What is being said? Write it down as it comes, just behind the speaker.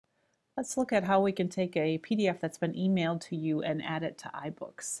Let's look at how we can take a PDF that's been emailed to you and add it to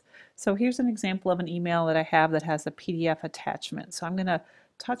iBooks. So here's an example of an email that I have that has a PDF attachment. So I'm going to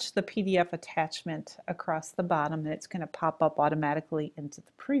touch the PDF attachment across the bottom and it's going to pop up automatically into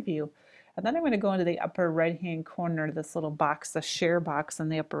the preview. And then I'm going to go into the upper right hand corner, this little box, the share box in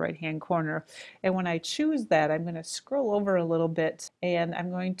the upper right hand corner. And when I choose that, I'm going to scroll over a little bit and I'm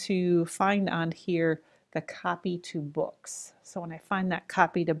going to find on here the copy to books. So when I find that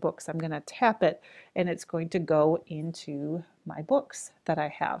copy to books, I'm going to tap it and it's going to go into my books that I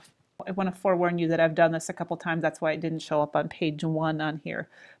have. I want to forewarn you that I've done this a couple times. That's why it didn't show up on page 1 on here.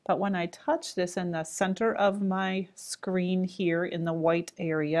 But when I touch this in the center of my screen here in the white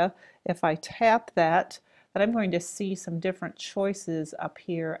area, if I tap that, then I'm going to see some different choices up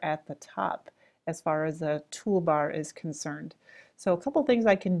here at the top as far as the toolbar is concerned. So a couple things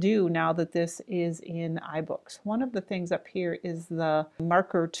I can do now that this is in iBooks. One of the things up here is the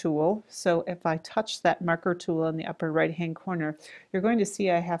marker tool. So if I touch that marker tool in the upper right hand corner, you're going to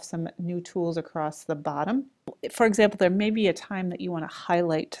see I have some new tools across the bottom. For example, there may be a time that you want to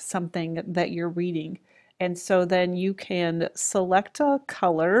highlight something that you're reading. And so then you can select a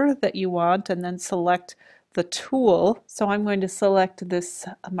color that you want and then select the tool. So I'm going to select this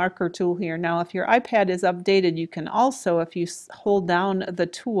marker tool here. Now if your iPad is updated, you can also, if you hold down the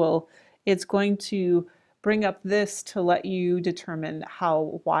tool, it's going to bring up this to let you determine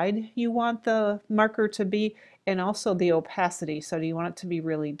how wide you want the marker to be and also the opacity. So do you want it to be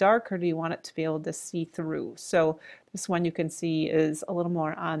really dark or do you want it to be able to see through? So this one you can see is a little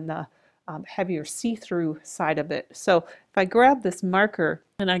more on the heavier see-through side of it. So if I grab this marker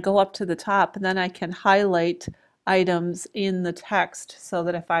and I go up to the top, and then I can highlight items in the text so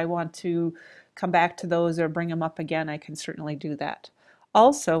that if I want to come back to those or bring them up again, I can certainly do that.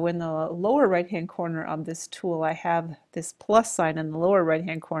 Also, in the lower right-hand corner of this tool, I have this plus sign in the lower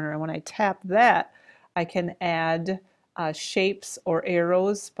right-hand corner, and when I tap that, I can add shapes or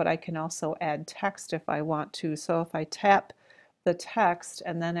arrows, but I can also add text if I want to. So if I tap the text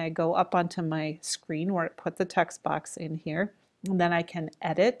and then I go up onto my screen where it put the text box in here, and then I can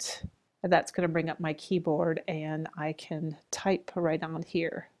edit. And that's going to bring up my keyboard and I can type right on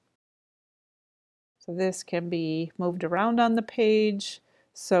here. So this can be moved around on the page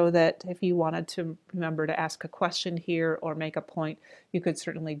so that if you wanted to remember to ask a question here or make a point, you could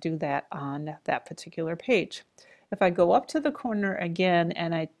certainly do that on that particular page. If I go up to the corner again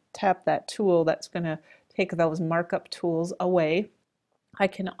and I tap that tool, that's going to take those markup tools away. I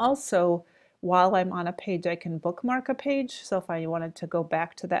can also, while I'm on a page, I can bookmark a page. So if I wanted to go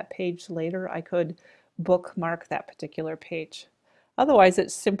back to that page later, I could bookmark that particular page. Otherwise,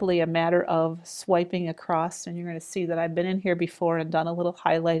 it's simply a matter of swiping across, and you're going to see that I've been in here before and done a little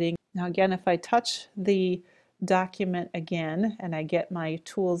highlighting. Now again, if I touch the document again and I get my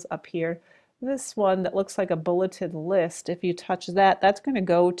tools up here, this one that looks like a bulleted list, if you touch that, that's going to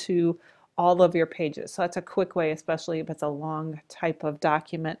go to all of your pages. So that's a quick way, especially if it's a long type of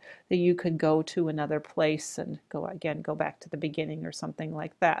document, that you could go to another place and go back to the beginning or something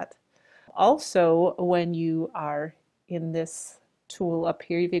like that. Also, when you are in this tool up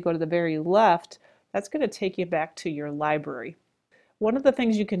here, if you go to the very left, that's going to take you back to your library. One of the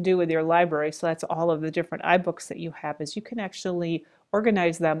things you can do with your library, so that's all of the different iBooks that you have, is you can actually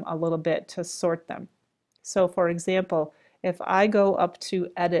organize them a little bit to sort them. So for example, if I go up to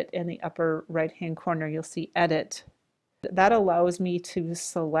edit in the upper right hand corner, you'll see edit. That allows me to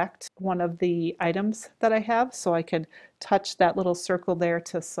select one of the items that I have, so I can touch that little circle there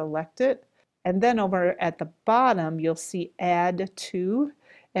to select it. And then over at the bottom, you'll see add to,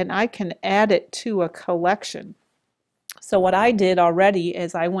 and I can add it to a collection. So what I did already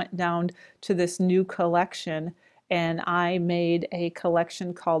is I went down to this new collection and I made a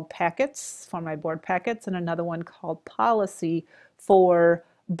collection called Packets for my board packets and another one called Policy for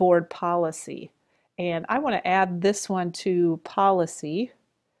board policy. And I want to add this one to Policy.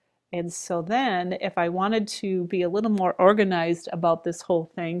 And so then if I wanted to be a little more organized about this whole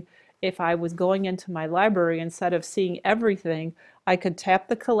thing, if I was going into my library, instead of seeing everything, I could tap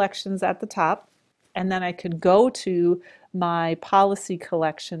the collections at the top and then I could go to my policy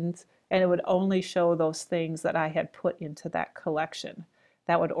collections and it would only show those things that I had put into that collection.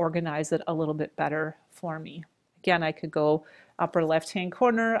 That would organize it a little bit better for me. Again, I could go upper left-hand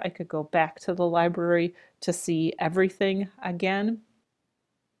corner, I could go back to the library to see everything again.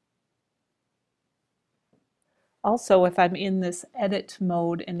 Also, if I'm in this edit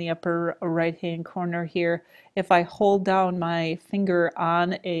mode in the upper right-hand corner here, if I hold down my finger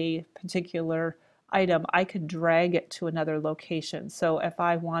on a particular item, I could drag it to another location. So if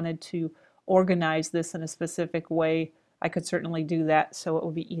I wanted to organize this in a specific way, I could certainly do that so it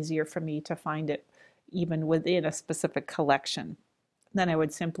would be easier for me to find it even within a specific collection. Then I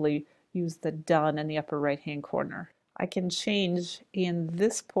would simply use the done in the upper right hand corner. I can change in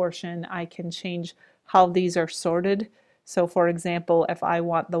this portion, I can change how these are sorted. So for example, if I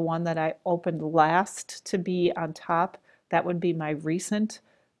want the one that I opened last to be on top, that would be my recent.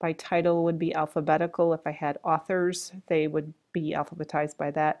 By title would be alphabetical. If I had authors, they would be alphabetized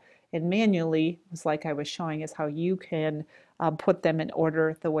by that. And manually, it's like I was showing, is how you can put them in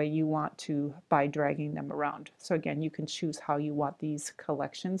order the way you want to by dragging them around. So again, you can choose how you want these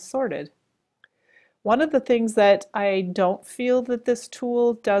collections sorted. One of the things that I don't feel that this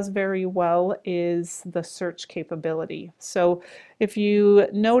tool does very well is the search capability. So if you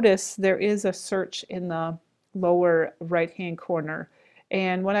notice, there is a search in the lower right-hand corner.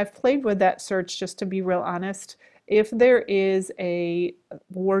 And when I've played with that search, just to be real honest, if there is a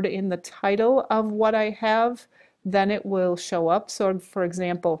word in the title of what I have, then it will show up. So for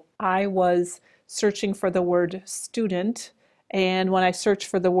example, I was searching for the word student, and when I search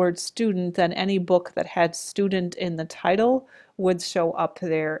for the word student, then any book that had student in the title would show up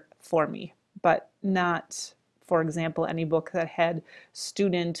there for me, but not, for example, any book that had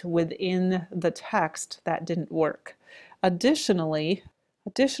student within the text. That didn't work. Additionally,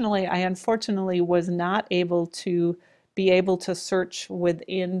 I unfortunately was not able to search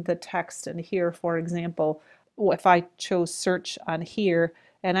within the text. And here, for example, if I chose search on here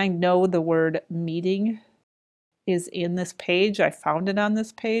and I know the word meeting is in this page, I found it on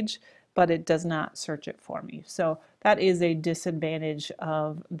this page, but it does not search it for me. So that is a disadvantage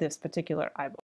of this particular iBook.